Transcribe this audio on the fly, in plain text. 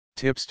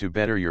Tips to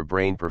better your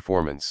brain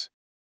performance.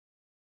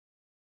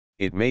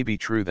 It may be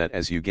true that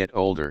as you get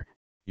older,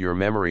 your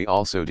memory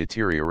also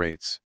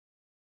deteriorates.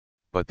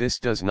 But this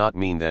does not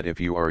mean that if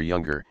you are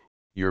younger,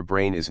 your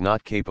brain is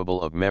not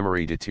capable of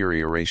memory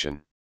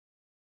deterioration.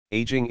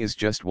 Aging is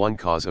just one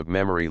cause of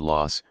memory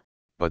loss,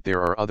 but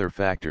there are other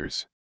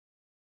factors.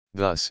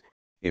 Thus,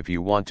 if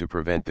you want to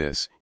prevent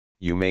this,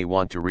 you may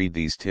want to read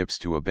these tips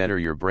to better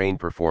your brain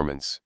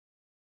performance.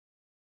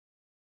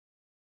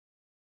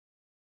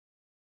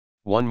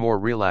 1 more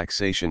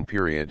relaxation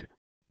period,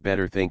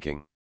 better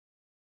thinking.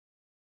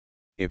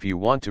 If you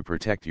want to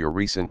protect your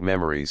recent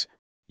memories,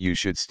 you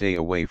should stay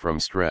away from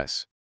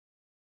stress.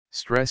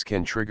 Stress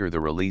can trigger the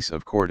release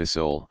of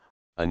cortisol,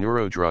 a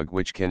neurodrug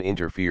which can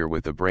interfere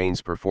with the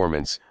brain's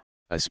performance,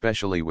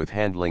 especially with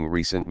handling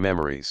recent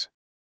memories.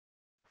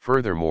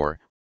 Furthermore,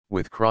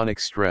 with chronic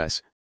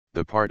stress,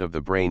 the part of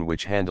the brain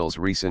which handles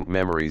recent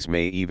memories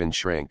may even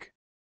shrink.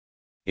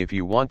 If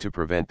you want to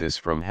prevent this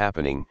from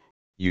happening,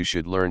 you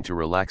should learn to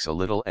relax a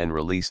little and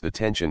release the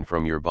tension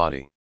from your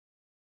body.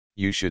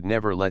 You should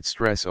never let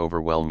stress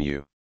overwhelm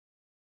you.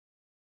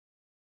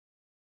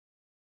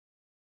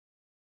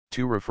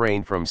 2.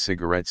 Refrain from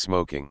cigarette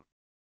smoking.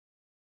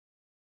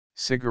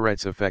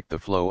 Cigarettes affect the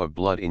flow of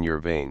blood in your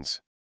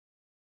veins.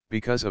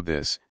 Because of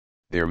this,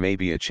 there may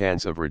be a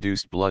chance of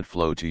reduced blood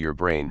flow to your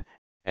brain,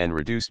 and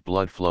reduced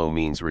blood flow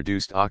means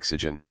reduced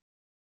oxygen.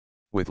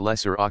 With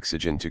lesser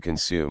oxygen to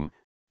consume,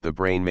 the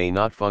brain may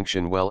not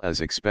function well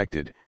as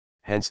expected,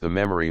 hence the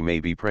memory may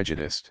be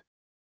prejudiced.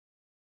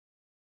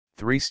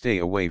 3. Stay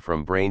away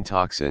from brain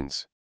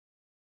toxins.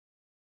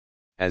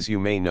 As you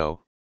may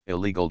know,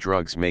 illegal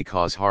drugs may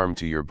cause harm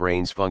to your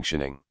brain's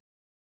functioning.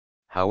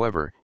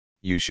 However,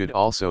 you should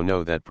also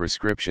know that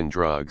prescription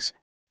drugs,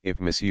 if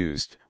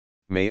misused,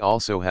 may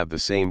also have the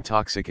same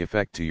toxic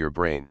effect to your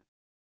brain.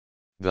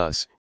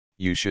 Thus,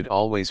 you should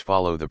always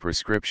follow the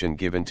prescription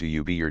given to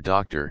you by your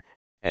doctor,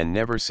 and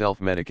never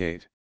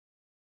self-medicate.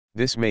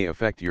 This may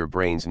affect your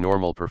brain's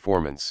normal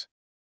performance.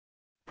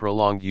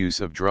 Prolonged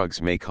use of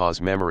drugs may cause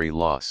memory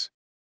loss.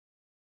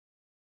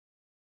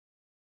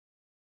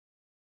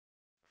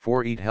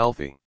 4. Eat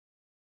healthy.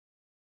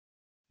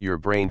 Your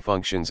brain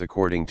functions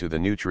according to the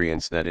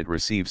nutrients that it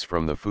receives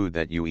from the food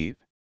that you eat.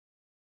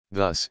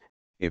 Thus,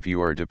 if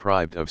you are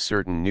deprived of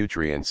certain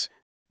nutrients,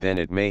 then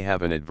it may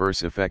have an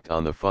adverse effect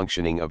on the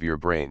functioning of your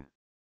brain.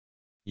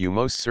 You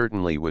most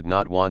certainly would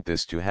not want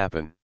this to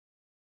happen.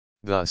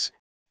 Thus,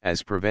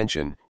 as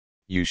prevention,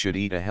 you should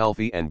eat a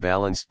healthy and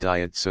balanced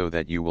diet so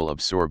that you will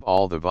absorb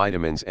all the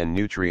vitamins and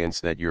nutrients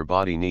that your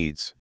body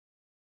needs.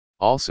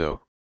 Also,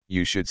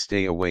 you should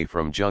stay away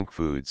from junk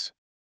foods.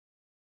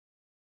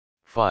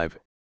 5.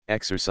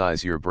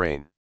 Exercise your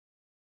brain.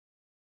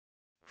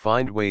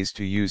 Find ways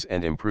to use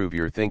and improve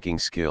your thinking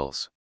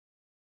skills.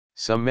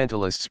 Some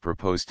mentalists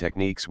propose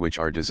techniques which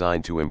are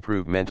designed to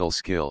improve mental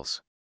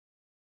skills.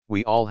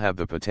 We all have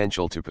the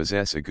potential to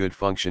possess a good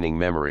functioning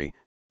memory,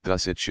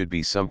 thus it should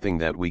be something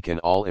that we can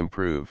all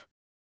improve.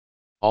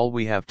 All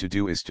we have to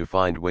do is to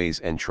find ways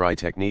and try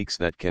techniques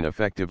that can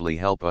effectively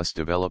help us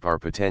develop our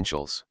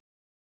potentials.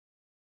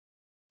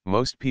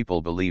 Most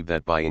people believe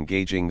that by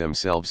engaging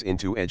themselves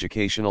into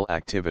educational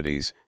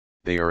activities,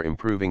 they are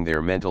improving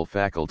their mental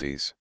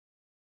faculties.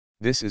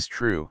 This is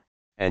true,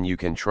 and you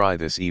can try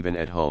this even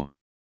at home.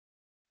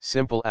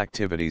 Simple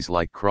activities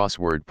like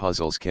crossword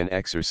puzzles can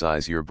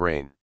exercise your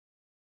brain.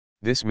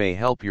 This may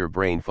help your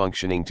brain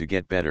functioning to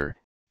get better,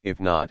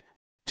 if not,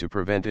 to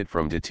prevent it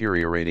from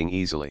deteriorating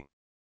easily.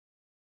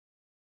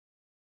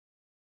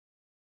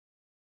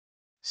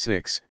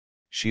 6.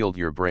 Shield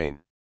your brain.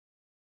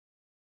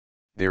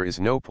 There is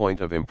no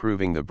point of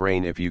improving the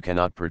brain if you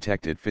cannot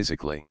protect it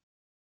physically.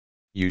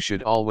 You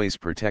should always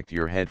protect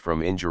your head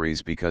from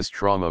injuries because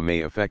trauma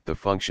may affect the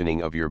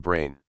functioning of your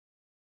brain.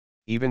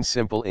 Even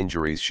simple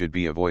injuries should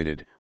be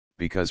avoided,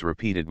 because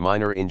repeated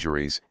minor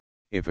injuries,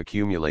 if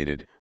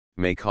accumulated,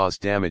 may cause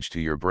damage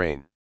to your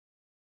brain.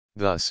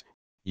 Thus,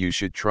 you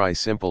should try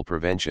simple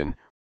prevention,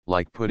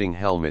 like putting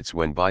helmets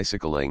when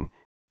bicycling,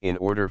 in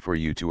order for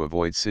you to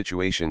avoid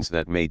situations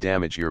that may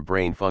damage your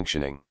brain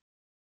functioning.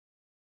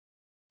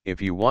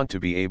 If you want to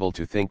be able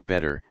to think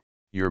better,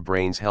 your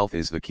brain's health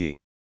is the key.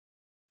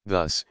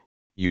 Thus,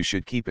 you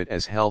should keep it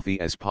as healthy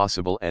as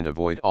possible and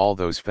avoid all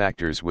those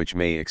factors which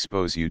may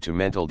expose you to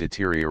mental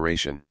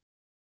deterioration.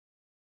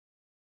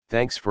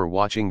 Thanks for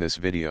watching this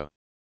video.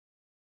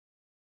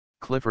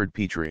 Clifford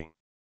Petry.